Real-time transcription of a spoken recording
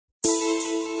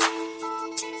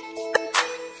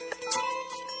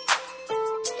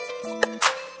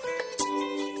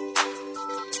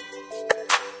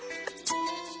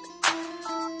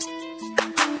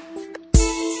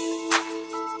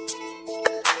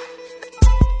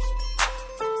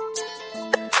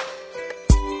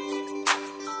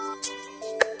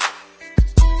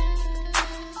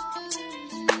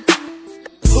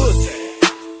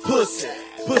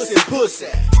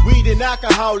Weed and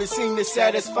alcohol, it seem to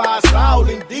satisfy us all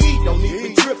indeed. Don't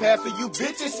even trip, half of you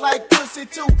bitches like pussy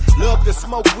too. Love to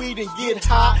smoke weed and get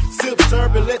high, sip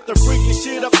syrup and let the freaking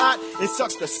shit up hot and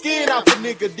suck the skin off a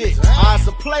nigga dick. I's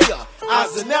a player,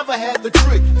 I's never had the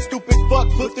trick. Stupid fuck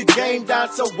put the game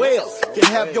down so well. Can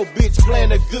have your bitch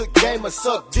playing a good game of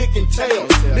suck dick and tail.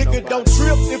 Nigga don't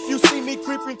trip if you see me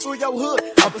creeping through your hood.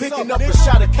 I'm picking up a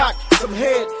shot of cock, some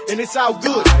head, and it's all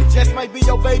good. It just might be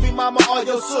your baby mama or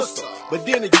your sister. But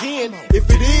then again, if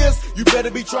it is, you better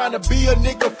be trying to be a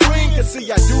nigga friend. Cause see,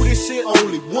 I do this shit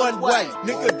only one way,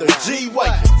 nigga, the G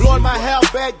way. Blowing my hair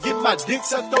back, getting my dick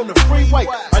sucked on the freeway.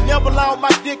 I never lie on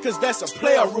my dick cause that's a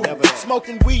player rule.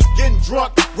 Smoking weed, getting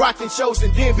drunk, rocking shows,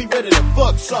 and then be ready to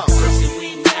fuck some. Pussy,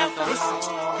 weed, and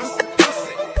alcohol. Pussy,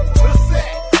 pussy,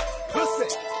 pussy,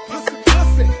 pussy,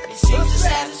 pussy. It seems to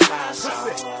satisfy us all.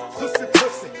 Pussy,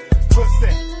 pussy, pussy,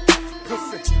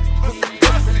 pussy, pussy,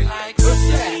 pussy, like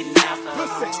pussy, weed, and alcohol.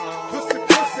 pussy,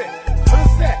 pussy,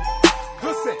 pussy,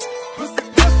 pussy, pussy,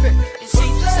 pussy. It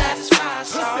seems to satisfy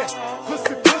us all.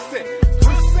 Pussy, pussy,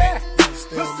 pussy,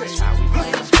 pussy. How we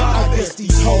play this ball. I guess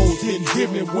these hoes didn't hear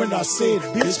me when I said,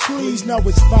 bitch, please. Now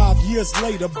it's 5 years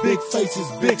later, big faces,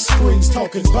 big screens,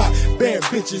 talking about bad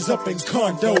bitches up in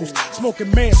condos,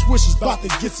 smoking man swishes, about to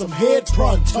get some head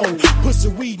pronto. Pussy,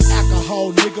 weed, and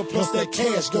alcohol, nigga, plus that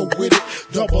cash go with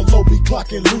it. Double O be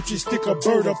clocking Lucci, stick a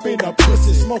bird up in a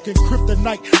pussy, smoking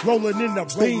kryptonite, rolling in the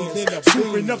beans,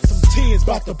 scooping up some tens,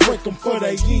 about to break them for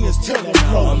their ends. Tell them,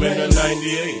 bro, I'm in a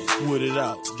 98, with it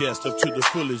out, gassed up to the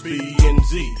fullest,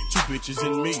 B&Z, 2 bitches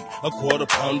and me, a quarter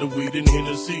pound of weed in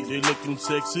Hennessy. They looking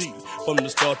sexy, from the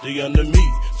start they under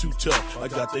me. Too tough, I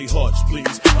got they hearts,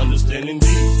 please. Understanding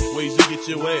these ways to get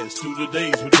your ass through the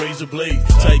days with razor blade.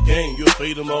 Tight gang, you'll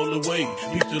fade them all the way.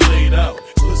 Beat the laid out,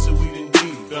 pussy, weed and D,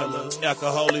 fella.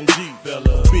 Alcohol and G,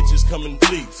 fella. Bitches come and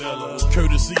flee, fella.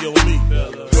 Courtesy on me,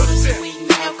 fella. Pussy, weed,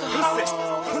 and alcohol.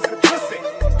 Pussy, pussy,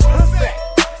 pussy,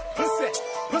 pussy,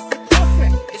 pussy, pussy.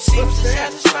 It seems to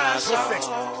satisfy us all.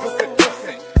 Pussy,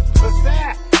 pussy, pussy,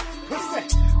 pussy,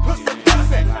 pussy,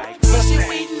 pussy. Pussy,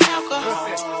 weed, and alcohol.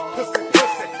 Pussy,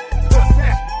 pussy, pussy,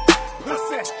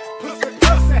 pussy, pussy,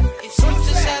 pussy. It seems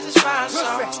to satisfy us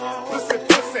all. Pussy,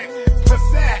 pussy,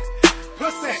 pussy,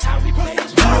 pussy. How we play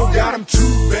this You ball. don't got them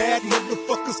true bad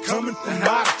motherfuckers coming from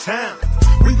out of town.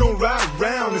 We gon' ride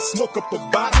around and smoke up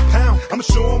about a pound. I'ma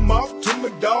show 'em off to my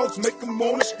dogs, make 'em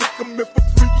wanna stick 'em. If a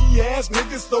freaky ass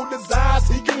nigga so desires,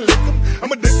 he can lick 'em.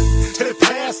 I'ma dick 'em till they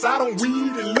pass out on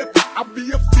weed and liquor. I'll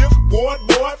be a 5th.Ward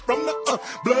boy from the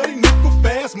bloody nickel.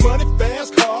 Fast money,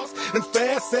 fast cars, and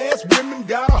fast ass women.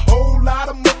 Got a whole lot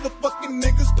of motherfucking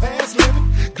niggas past living.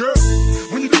 Girl,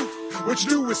 when you do what you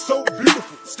do is so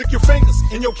beautiful. Stick your fingers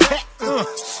in your cat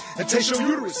and taste your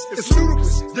uterus. It's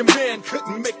ludicrous. Your man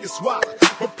couldn't make you swallow.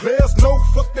 But players know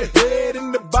fuck the head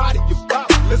and the body you follow.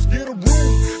 Let's get a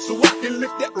room so I can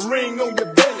lick that ring on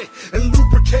your belly and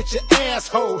lubricate your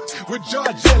asshole with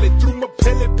jar jelly. Through my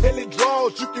pellet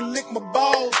draws, you can lick my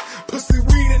balls. Pussy,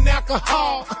 weed, and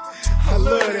alcohol. I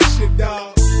love that shit,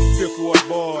 dog. 5th.Ward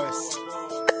boys.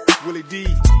 Willie D.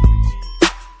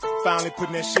 Finally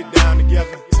putting that shit down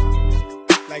together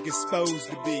like it's supposed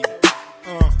to be.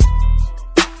 And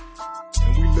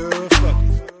we love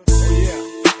fucking. Oh yeah.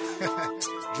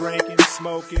 Drinking,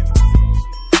 smoking,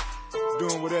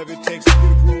 doing whatever it takes to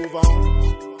get a groove on.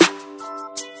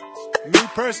 Me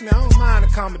personally, I don't mind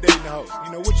accommodating the hoe.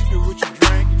 You know what you do, what you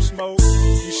drink, you smoke,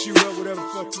 you shoot up, whatever the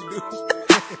fuck you do.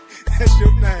 That's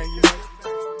your thing, you know.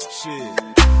 Shit,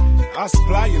 I'll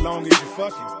supply you long as you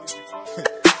fucking.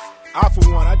 I, for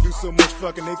one, I do so much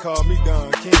fucking they call me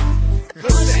Don King.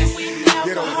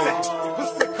 Get over there.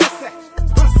 Pussy, pussy,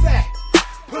 pussy,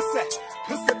 pussy,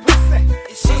 pussy, pussy.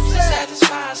 It seems to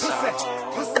satisfy us all.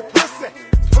 Pussy, pussy,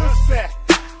 pussy,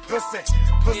 pussy,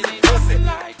 pussy, pussy,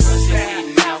 Like pussy, weed,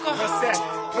 and alcohol.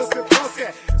 pussy, pussy,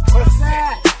 pussy,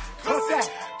 pussy,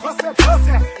 pussy,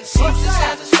 pussy. It seems to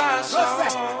satisfy us all.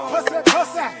 Pussy,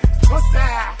 pussy, pussy,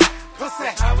 pussy, pussy.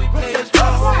 How we play this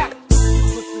ball.